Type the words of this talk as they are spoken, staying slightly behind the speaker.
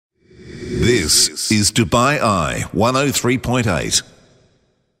This is Dubai Eye 103.8.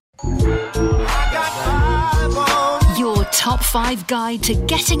 Your top 5 guide to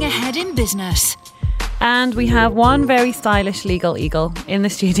getting ahead in business. And we have one very stylish legal eagle in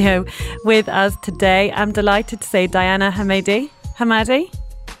the studio with us today. I'm delighted to say Diana Hamade.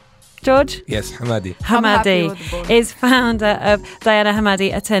 George? Yes, Hamade. Hamade is founder of Diana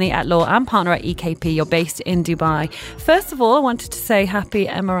Hamade Attorney at Law and partner at EKP. You're based in Dubai. First of all, I wanted to say happy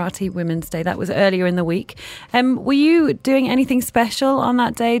Emirati Women's Day. That was earlier in the week. Were you doing anything special on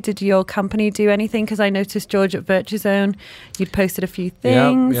that day? Did your company do anything? Because I noticed, George, at Virtue Zone, you'd posted a few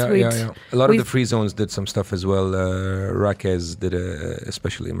things. Yeah. A lot of the free zones did some stuff as well. Rakez did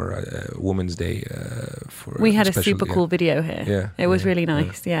especially Women's Day. We had a super cool video here. Yeah, it was really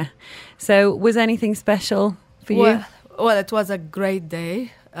nice, yeah. So was anything special for you? Well, it was a great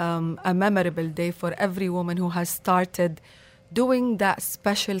day, a memorable day for every woman who has started doing that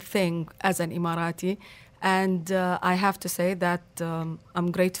special thing as an Emirati. And I have to say that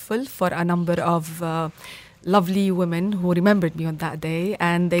I'm grateful for a number of lovely women who remembered me on that day,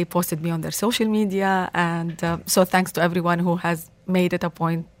 and they posted me on their social media. And so thanks to everyone who has made it a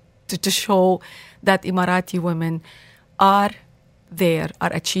point to show that Emirati women are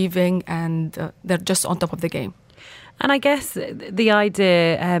achieving, and they're just on top of the game. And I guess the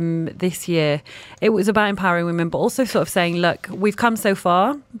idea this year, it was about empowering women, but also sort of saying, look, we've come so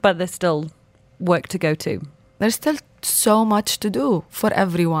far, but there's still work to go to. There's still so much to do for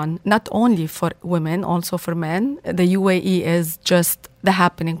everyone, not only for women, also for men. The UAE is just the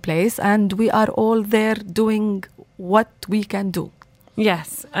happening place, and we are all there doing what we can do.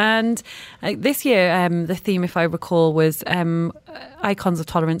 Yes, and this year the theme, if I recall, was icons of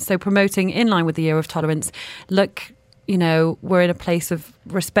tolerance. So promoting in line with the year of tolerance. Look, you know, we're in a place of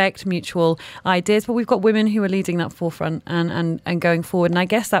respect, mutual ideas, but we've got women who are leading that forefront and going forward. And I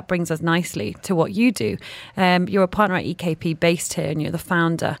guess that brings us nicely to what you do. You're a partner at EKP based here, and you're the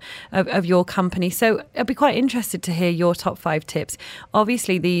founder of your company. So I'd be quite interested to hear your top 5 tips.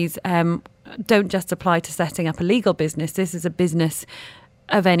 Obviously, these don't just apply to setting up a legal business. This is a business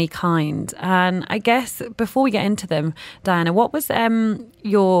of any kind. And I guess before we get into them, Diana, what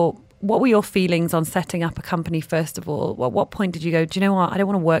were your feelings on setting up a company, first of all? What point did you go, do you know what? I don't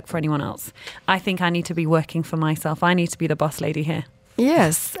want to work for anyone else. I think I need to be working for myself. I need to be the boss lady here.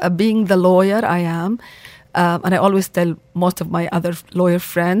 Yes, being the lawyer I am, and I always tell most of my other lawyer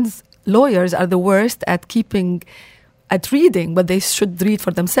friends, lawyers are the worst at reading, but they should read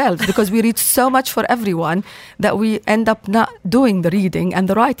for themselves, because we read so much for everyone that we end up not doing the reading and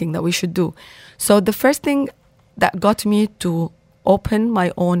the writing that we should do. So the first thing that got me to open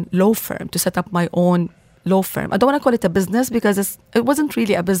my own law firm, to set up my own law firm, I don't want to call it a business, because it wasn't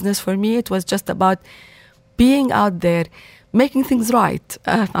really a business for me. It was just about being out there, making things right.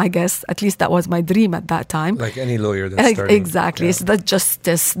 I guess at least that was my dream at that time. Like any lawyer that's starting. Exactly. It's the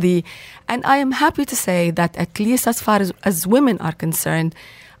justice, and I am happy to say that at least as far as women are concerned,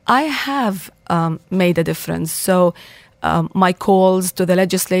 I have made a difference. So my calls to the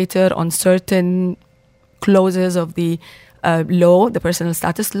legislator on certain clauses of the law, the personal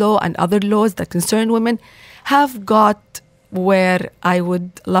status law, and other laws that concern women have got where I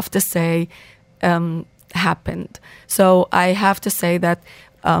would love to say happened. So I have to say that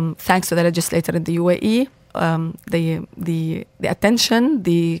thanks to the legislator in the UAE, the attention,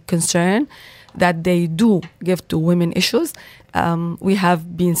 the concern that they do give to women issues, we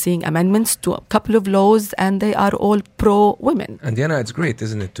have been seeing amendments to a couple of laws, and they are all pro-women. And Diana, it's great,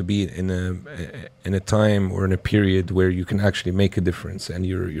 isn't it, to be in a time or in a period where you can actually make a difference, and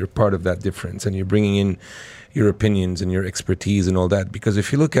you're part of that difference, and you're bringing in your opinions and your expertise and all that. Because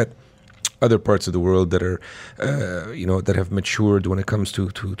if you look at other parts of the world that are, that have matured when it comes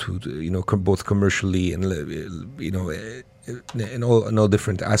to both commercially and in all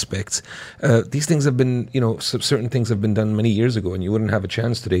different aspects, these things have been, certain things have been done many years ago, and you wouldn't have a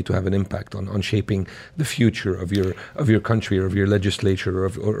chance today to have an impact on shaping the future of your country, or of your legislature,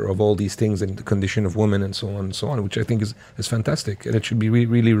 or of all these things, and the condition of women and so on, which I think is fantastic, and it should be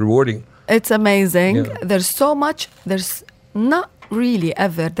really rewarding. It's amazing. Yeah. There's so much. There's not really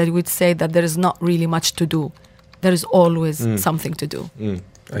ever that you would say that there is not really much to do. There is always something to do.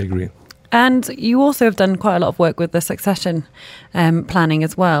 I agree. And you also have done quite a lot of work with the succession planning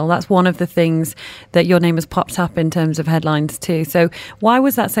as well. That's one of the things that your name has popped up in terms of headlines too. So why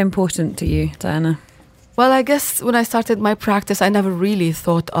was that so important to you, Diana? Well, I guess when I started my practice, I never really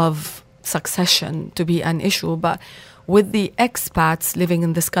thought of succession to be an issue. But with the expats living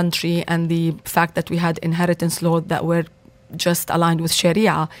in this country and the fact that we had inheritance law that were just aligned with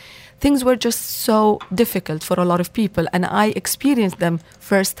Sharia, things were just so difficult for a lot of people, and I experienced them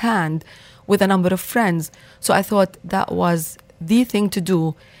firsthand with a number of friends. So I thought that was the thing to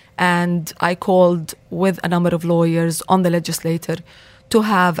do, and I called with a number of lawyers on the legislature to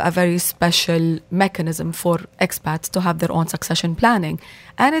have a very special mechanism for expats to have their own succession planning.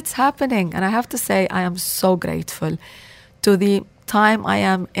 And it's happening, and I have to say I am so grateful to the time I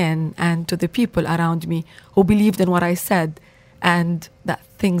am in and to the people around me who believed in what I said, and that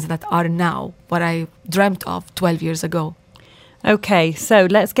things that are now what I dreamt of 12 years ago. Okay, so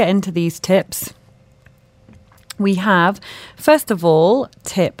let's get into these tips. We have, first of all,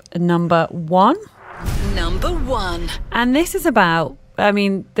 tip number 1. Number 1. And this is about,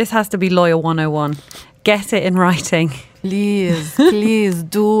 this has to be Lawyer 101. Get it in writing. Please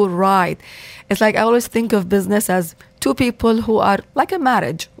do write. It's like I always think of business as two people who are like a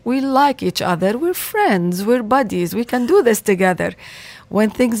marriage. We like each other. We're friends. We're buddies. We can do this together. When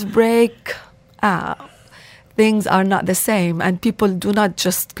things break, things are not the same, and people do not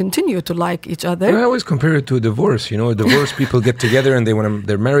just continue to like each other. I always compare it to a divorce. A divorce, people get together and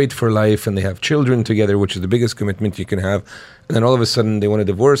they're married for life and they have children together, which is the biggest commitment you can have. And then all of a sudden they want to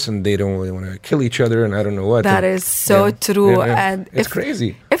divorce and they want to kill each other and I don't know what. That is so true. Yeah. And it's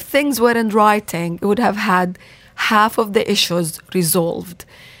crazy. If things were in writing, it would have had half of the issues resolved.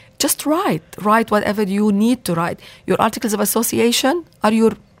 Just write whatever you need to write. Your articles of association are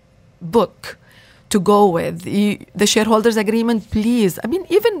your book to go with. The shareholders agreement, please.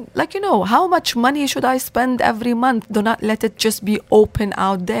 Even how much money should I spend every month? Do not let it just be open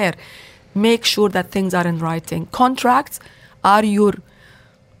out there. Make sure that things are in writing. Contracts are your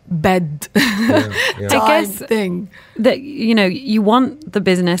bed. I guess thing that you want the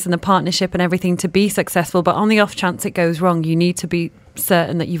business and the partnership and everything to be successful, but on the off chance it goes wrong, you need to be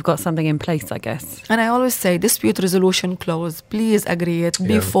certain that you've got something in place, I guess. And I always say dispute resolution clause, please agree it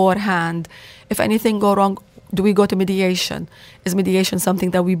beforehand. If anything go wrong, do we go to mediation? Is mediation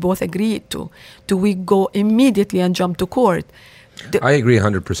something that we both agreed to? Do we go immediately and jump to court? I agree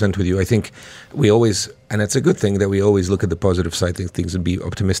 100% with you. I think we always, and it's a good thing that we always look at the positive side of things and be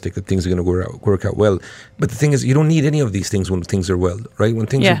optimistic that things are going to work out well. But the thing is, you don't need any of these things when things are well, right? When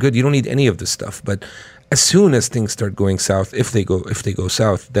things are good, you don't need any of this stuff. But as soon as things start going south, if they go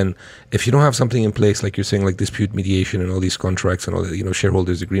south, then if you don't have something in place, like you're saying, like dispute mediation and all these contracts and all the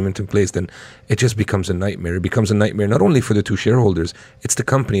shareholders agreement in place, then it just becomes a nightmare. It becomes a nightmare not only for the two shareholders, it's the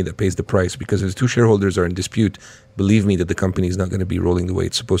company that pays the price, because if the two shareholders are in dispute, believe me that the company is not going to be rolling the way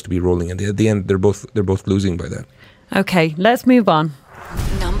it's supposed to be rolling, and at the end they're both losing by that. Okay, let's move on.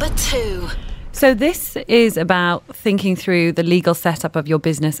 Number 2. So this is about thinking through the legal setup of your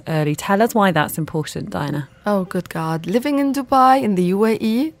business early. Tell us why that's important, Diana. Oh, good God. Living in Dubai, in the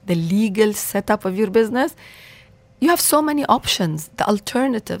UAE, the legal setup of your business, you have so many options. The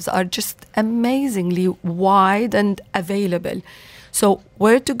alternatives are just amazingly wide and available. So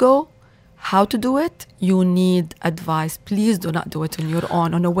where to go? How to do it? You need advice. Please do not do it on your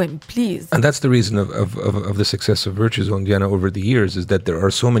own, on a whim, please. And that's the reason of the success of Virtue Zone, Diana, over the years, is that there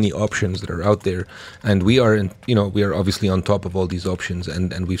are so many options that are out there, and we are obviously on top of all these options,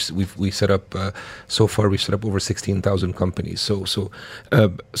 and we've set up so far we've set up over 16,000 companies. So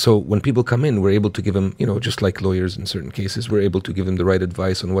when people come in, we're able to give them, just like lawyers in certain cases, we're able to give them the right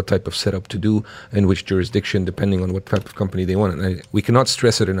advice on what type of setup to do in which jurisdiction, depending on what type of company they want. And we cannot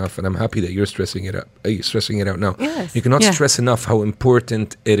stress it enough, and I'm happy that you're stressing it out now. Yes. You cannot stress enough how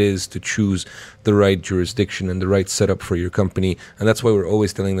important it is to choose the right jurisdiction and the right setup for your company. And that's why we're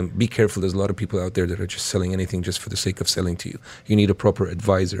always telling them, be careful. There's a lot of people out there that are just selling anything just for the sake of selling to you. You need a proper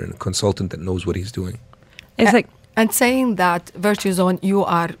advisor and a consultant that knows what he's doing. And saying that, Virtue Zone, you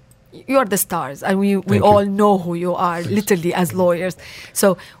are the stars, and we all know who you are, literally, as lawyers.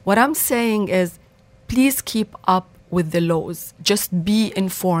 So what I'm saying is, please keep up with the laws. Just be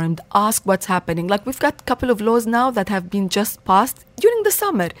informed. Ask what's happening. Like, we've got a couple of laws now that have been just passed during the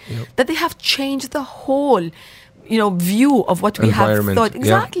summer, that they have changed the whole view of what we have thought.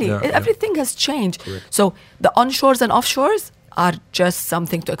 Exactly. Everything has changed. Correct. So the onshores and offshores are just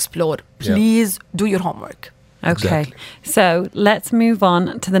something to explore. Please do your homework. Okay, Exactly. So let's move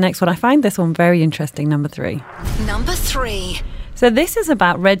on to the next one. I find this one very interesting, number 3. Number 3. So this is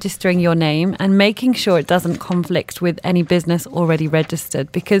about registering your name and making sure it doesn't conflict with any business already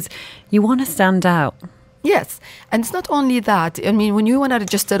registered, because you want to stand out. Yes, and it's not only that. I mean, when you want to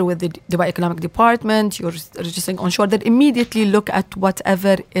register with the Dubai Economic Department, you're registering onshore, they immediately look at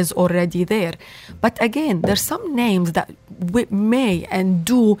whatever is already there. But again, there's some names that may and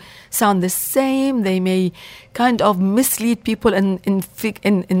do sound the same. They may kind of mislead people in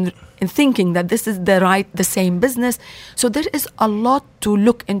thinking that this is the same business. So there is a lot to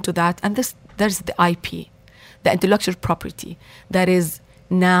look into that. And there's the IP, the intellectual property, that is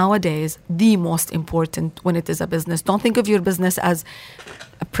nowadays the most important when it is a business. Don't think of your business as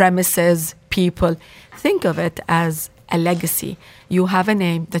premises, people. Think of it as a legacy. You have a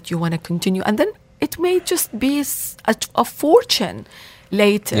name that you want to continue, and then it may just be a fortune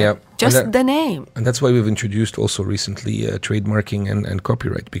later, just the name. And that's why we've introduced also recently trademarking and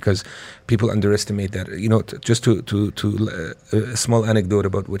copyright, because people underestimate that. You know, just to a small anecdote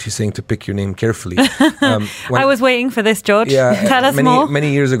about what you're saying, to pick your name carefully. I was waiting for this, George. Yeah, Tell us more.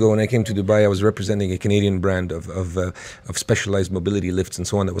 Many years ago when I came to Dubai, I was representing a Canadian brand of specialized mobility lifts and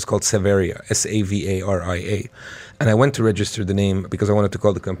so on that was called Savaria, Savaria. And I went to register the name because I wanted to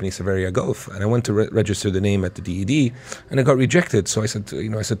call the company Savaria Golf. And I went to register the name at the DED, and it got rejected. So I said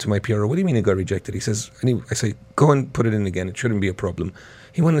to my PRO, "What do you mean it got rejected?" He says, I say, "Go and put it in again. It shouldn't be a problem."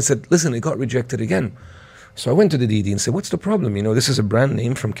 He went and said, "Listen, it got rejected again." So I went to the DED and said, "What's the problem? You know, this is a brand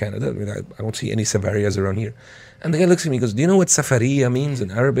name from Canada. I mean, I don't see any Savarias around here." And the guy looks at me and goes, "Do you know what Safaria means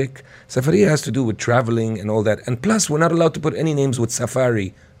in Arabic? Safaria has to do with traveling and all that. And plus, we're not allowed to put any names with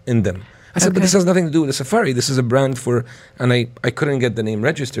safari in them." I said, "But this has nothing to do with the safari. This is a brand for..." And I couldn't get the name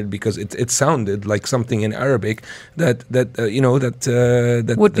registered because it sounded like something in Arabic that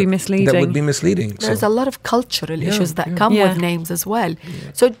would be misleading. That would be misleading. There's a lot of cultural issues that come with names as well.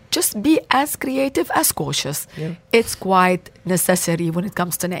 Yeah. So just be as creative as cautious. Yeah. It's quite necessary when it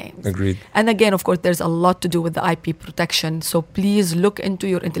comes to names. Agreed. And again, of course, there's a lot to do with the IP protection. So please look into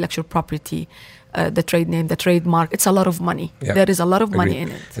your intellectual property. The trade name, the trademark, it's a lot of money. Yeah. There is a lot of money in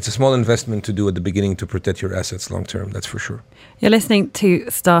it. It's a small investment to do at the beginning to protect your assets long term, that's for sure. You're listening to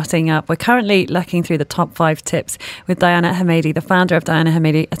Starting Up. We're currently looking through the top 5 tips with Diana Hamade, the founder of Diana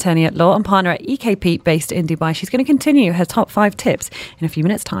Hamade Attorney at Law and partner at EKP based in Dubai. She's going to continue her top 5 tips in a few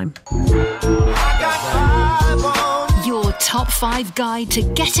minutes' time. Your top 5 guide to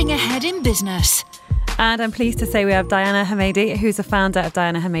getting ahead in business. And I'm pleased to say we have Diana Hamade, who's the founder of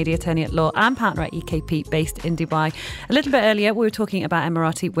Diana Hamade Attorney at Law and partner at EKP based in Dubai. A little bit earlier, we were talking about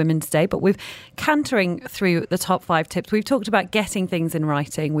Emirati Women's Day, but we've cantering through the top 5 tips. We've talked about getting things in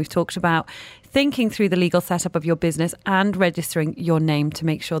writing. We've talked about thinking through the legal setup of your business and registering your name to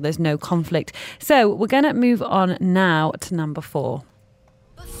make sure there's no conflict. So we're going to move on now to number 4.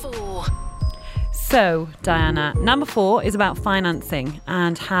 So, Diana, number 4 is about financing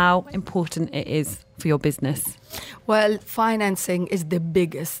and how important it is for your business. Well, financing is the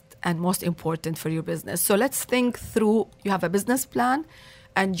biggest and most important for your business. So let's think through, you have a business plan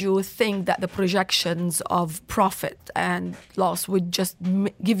and you think that the projections of profit and loss would just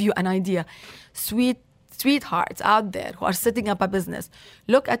give you an idea. Sweethearts out there who are setting up a business,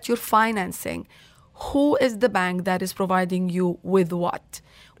 look at your financing. Who is the bank that is providing you with what?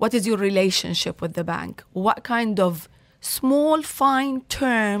 What is your relationship with the bank? What kind of small, fine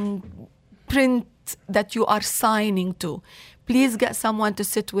term print that you are signing to? Please get someone to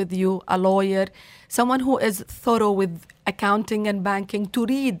sit with you, a lawyer, someone who is thorough with accounting and banking, to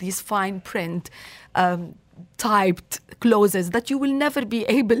read these fine print typed clauses that you will never be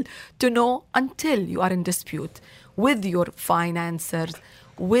able to know until you are in dispute with your financiers,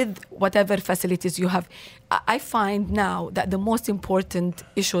 with whatever facilities you have. I find now that the most important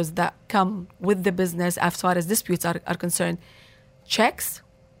issues that come with the business as far as disputes are concerned, checks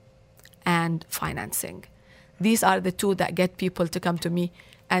and financing. These are the two that get people to come to me,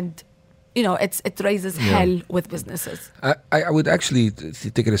 and it raises hell with businesses. I would actually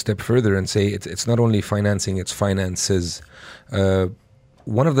take it a step further and say it's not only financing, it's finances.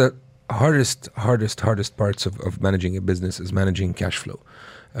 One of the hardest parts of managing a business is managing cash flow.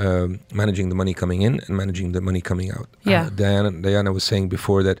 Managing the money coming in and managing the money coming out. Yeah. Diana was saying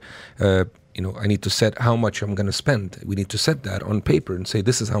before that I need to set how much I'm going to spend. We need to set that on paper and say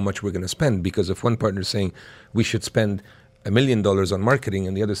this is how much we're going to spend, because if one partner is saying we should spend $1 million on marketing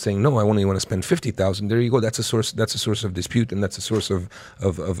and the other saying no, I only want to spend 50,000, there you go. That's a source of dispute, and that's a source of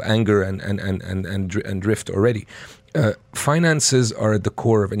anger and drift already. Finances are at the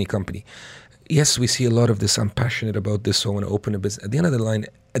core of any company. Yes, we see a lot of this. I'm passionate about this, so I want to open a business. At the end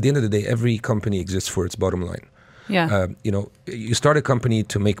of the day, every company exists for its bottom line. Yeah. You start a company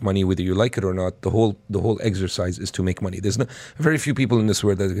to make money, whether you like it or not. The whole exercise is to make money. There's very few people in this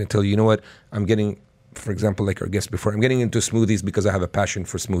world that are going to tell you, you know what, I'm getting for example, like our guest before, I'm getting into smoothies because I have a passion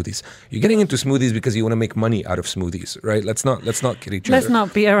for smoothies. You're getting into smoothies because you want to make money out of smoothies, right? Let's not kid each other. Let's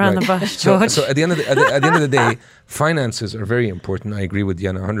not beat around the bush, George. So at the end of the day, finances are very important. I agree with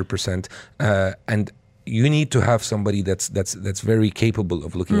Diana 100%. And you need to have somebody that's very capable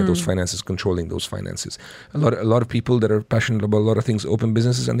of looking at those finances, controlling those finances. A lot of people that are passionate about a lot of things open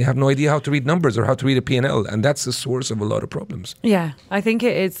businesses and they have no idea how to read numbers or how to read a P&L, and that's the source of a lot of problems. Yeah, I think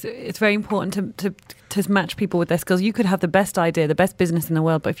it's very important to match people with their skills. You could have the best idea, the best business in the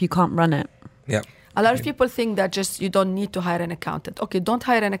world, but if you can't run it. Yeah. A lot of people think that just you don't need to hire an accountant. Okay, don't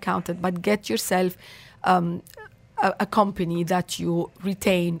hire an accountant, but get yourself a company that you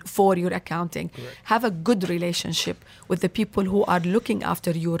retain for your accounting. Correct. Have a good relationship with the people who are looking after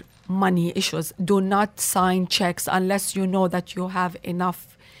your money issues. Do not sign checks unless you know that you have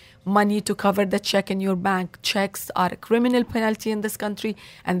enough money to cover the check in your bank. Checks are a criminal penalty in this country,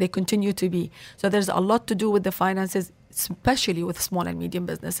 and they continue to be. So there's a lot to do with the finances, especially with small and medium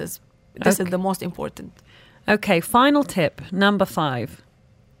businesses. This is the most important. Okay, final tip, number 5.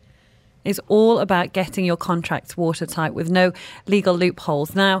 Is all about getting your contracts watertight with no legal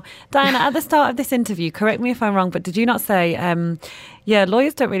loopholes. Now, Diana, at the start of this interview, correct me if I'm wrong, but did you not say,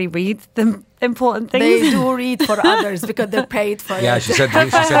 lawyers don't really read the important things? They do read for others because they're paid for it. Yeah, she said we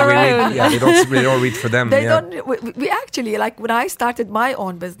read. Yeah, they don't read for them. They don't. We actually, like when I started my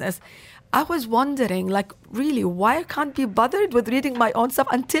own business, I was wondering, like, really, why I can't be bothered with reading my own stuff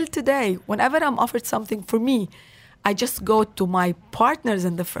until today. Whenever I'm offered something for me, I just go to my partners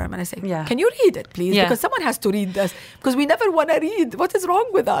in the firm and I say, can you read it, please? Yeah. Because someone has to read this. Because we never want to read. What is wrong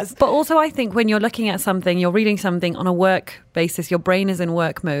with us? But also I think when you're looking at something, you're reading something on a work basis, your brain is in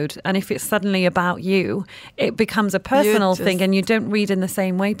work mode. And if it's suddenly about you, it becomes a personal thing and you don't read in the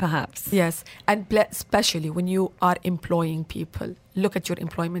same way perhaps. Yes. And especially when you are employing people, look at your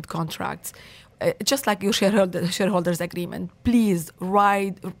employment contracts. Just like your shareholders agreement. Please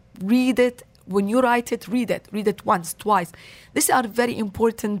read it. When you write it, read it once, twice. These are very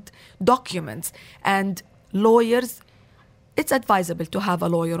important documents. And lawyers, it's advisable to have a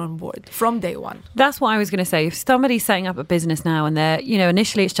lawyer on board from day one. That's what I was going to say. If somebody's setting up a business now and they're,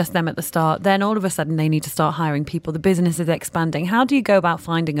 initially it's just them at the start, then all of a sudden they need to start hiring people. The business is expanding. How do you go about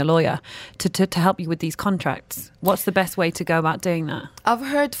finding a lawyer to help you with these contracts? What's the best way to go about doing that? I've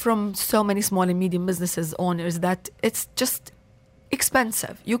heard from so many small and medium businesses owners that it's just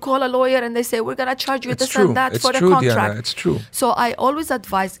expensive. You call a lawyer and they say, we're going to charge you this and that for a contract. Diana, it's true. So I always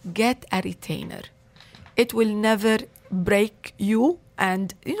advise, get a retainer. It will never break you.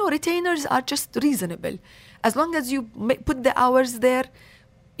 And, retainers are just reasonable. As long as you put the hours there,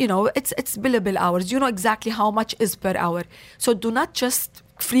 it's billable hours. You know exactly how much is per hour. So do not just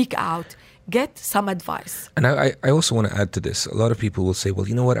freak out. Get some advice. And I also want to add to this. A lot of people will say, well,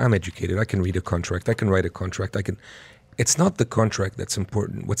 you know what? I'm educated. I can read a contract. I can write a contract. It's not the contract that's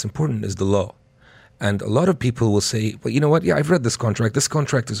important. What's important is the law. And a lot of people will say, well, you know what? Yeah, I've read this contract. This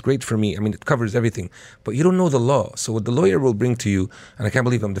contract is great for me. I mean, it covers everything. But you don't know the law. So what the lawyer will bring to you, and I can't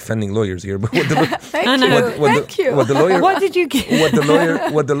believe I'm defending lawyers here, but what the lawyer, what did you get?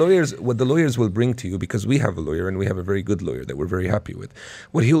 What the lawyers will bring to you, because we have a lawyer and we have a very good lawyer that we're very happy with.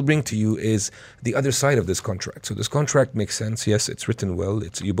 What he'll bring to you is the other side of this contract. So this contract makes sense. Yes, it's written well.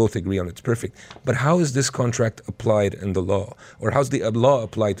 You both agree on it's perfect. But how is this contract applied in the law? Or how's the law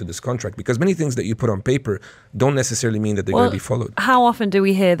applied to this contract? Because many things that you put on paper don't necessarily mean that they're going to be followed. How often do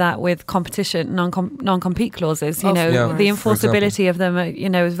we hear that with competition, non-compete clauses? The enforceability of them,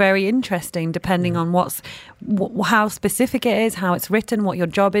 is very interesting depending on how specific it is, how it's written, what your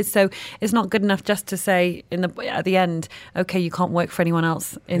job is. So it's not good enough just to say at the end, okay, you can't work for anyone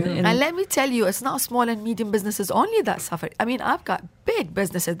else. And let me tell you, it's not small and medium businesses only that suffer. I mean, I've got big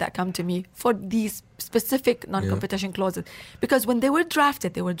businesses that come to me for these specific non-competition clauses, because when they were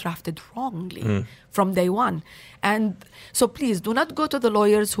drafted wrongly from day one. And so please do not go to the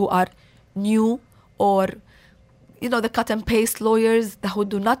lawyers who are new or the cut and paste lawyers who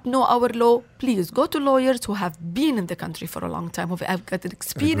do not know our law. Please go to lawyers who have been in the country for a long time, who have got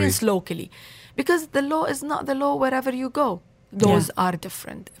experience locally, because the law is not the law wherever you go. Those are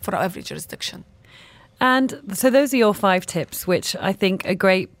different for every jurisdiction. And so those are your 5 tips, which I think are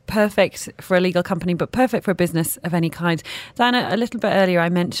great, perfect for a legal company, but perfect for a business of any kind. Diana, a little bit earlier I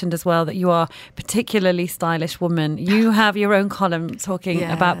mentioned as well that you are a particularly stylish woman. You have your own column talking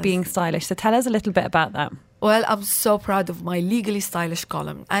about being stylish. So tell us a little bit about that. Well, I'm so proud of my Legally Stylish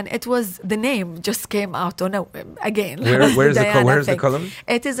column. And it was, the name just came out on again. Where's the column?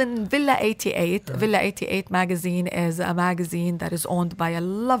 It is in Villa 88. Villa 88 magazine is a magazine that is owned by a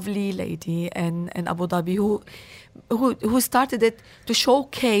lovely lady in Abu Dhabi who who started it to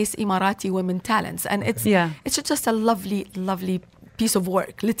showcase Emirati women talents, and it's just a lovely piece of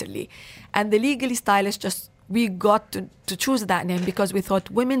work, literally. And the Legally Stylish, we got to choose that name because we thought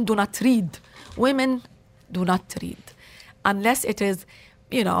women do not read. Women do not read unless it is,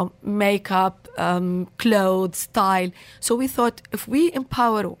 makeup, clothes, style. So we thought if we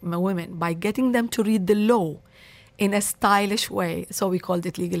empower women by getting them to read the law in a stylish way, so we called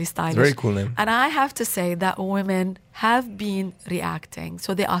it Legally Stylish. Very cool name. And I have to say that women have been reacting.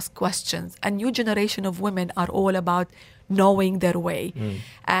 So they ask questions. A new generation of women are all about knowing their way.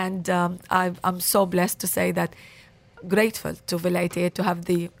 And I'm so blessed to say that, grateful to Vilayte to have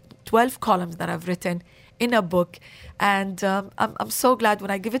the 12 columns that I've written in a book. And I'm so glad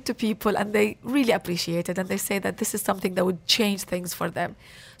when I give it to people and they really appreciate it and they say that this is something that would change things for them.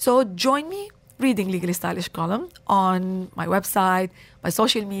 So join me reading Legally Stylish column on my website, my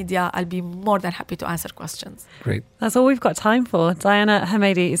social media. I'll be more than happy to answer questions. Great. That's all we've got time for. Diana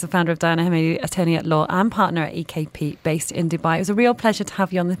Hamade is the founder of Diana Hamade Attorney at Law and partner at EKP based in Dubai. It was a real pleasure to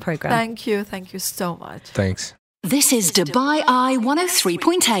have you on the programme. Thank you so much. Thanks. This is Dubai Eye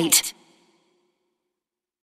 103.8.